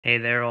Hey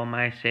there, all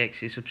my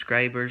sexy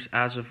subscribers.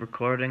 As of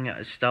recording,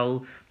 it is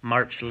still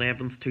March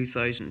 11th,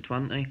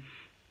 2020.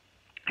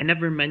 I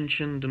never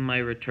mentioned in my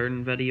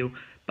return video,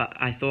 but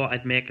I thought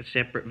I'd make a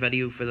separate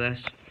video for this.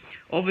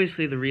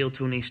 Obviously, The Real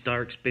Tony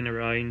Stark's been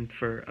around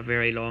for a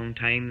very long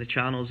time. The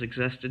channel's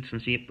existed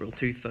since April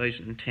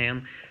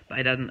 2010, but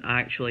I didn't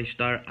actually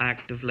start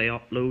actively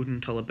uploading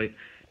until about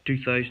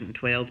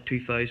 2012,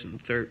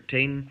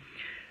 2013.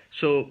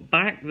 So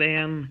back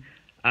then,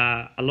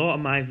 a lot of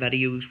my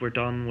videos were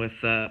done with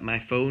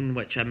my phone,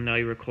 which I'm now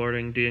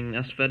recording doing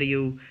this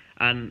video,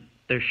 and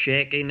there's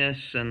shakiness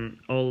and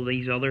all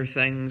these other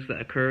things that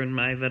occur in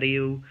my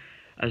video,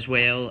 as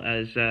well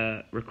as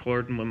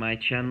recording with my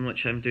chin,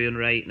 which I'm doing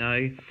right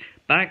now.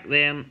 Back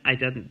then, I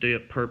didn't do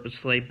it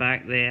purposely.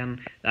 Back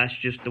then, that's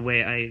just the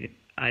way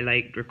I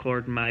liked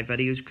recording my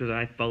videos, because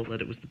I felt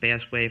that it was the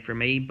best way for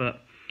me.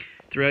 But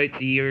throughout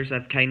the years,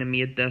 I've kind of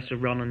made this a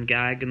running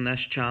gag in this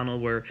channel,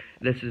 where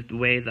this is the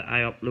way that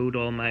I upload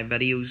all my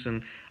videos.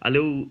 And I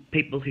know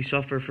people who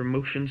suffer from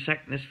motion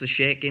sickness, the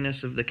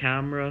shakiness of the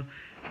camera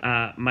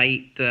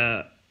might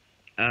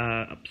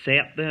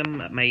upset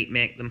them. It might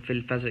make them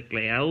feel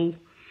physically ill.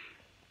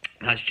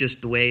 That's just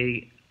the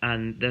way,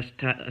 and this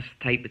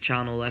type of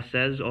channel this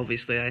is.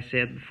 Obviously, I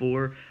said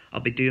before, I'll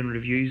be doing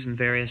reviews and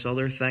various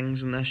other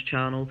things in this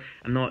channel.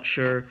 I'm not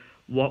sure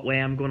what way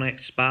I'm going to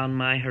expand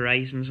my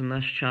horizons in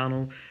this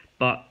channel,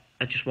 but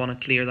I just want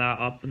to clear that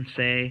up and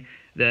say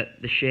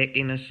that the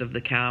shakiness of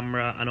the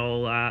camera and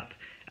all that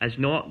is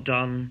not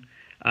done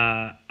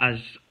as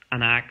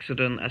an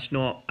accident. It's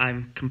not.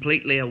 I'm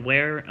completely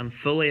aware and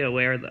fully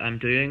aware that I'm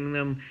doing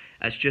them.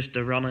 It's just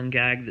a running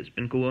gag that's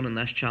been going on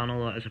this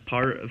channel as a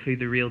part of who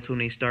the real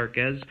Tony Stark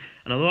is,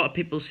 and a lot of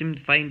people seem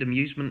to find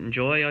amusement and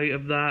joy out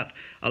of that.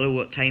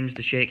 Although at times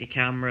the shaky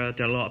camera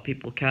to a lot of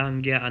people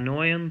can get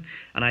annoying,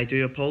 and I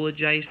do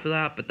apologise for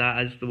that, but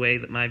that is the way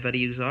that my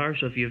videos are.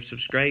 So if you've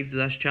subscribed to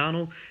this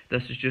channel,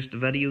 this is just a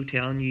video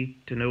telling you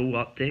to know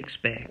what to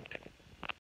expect.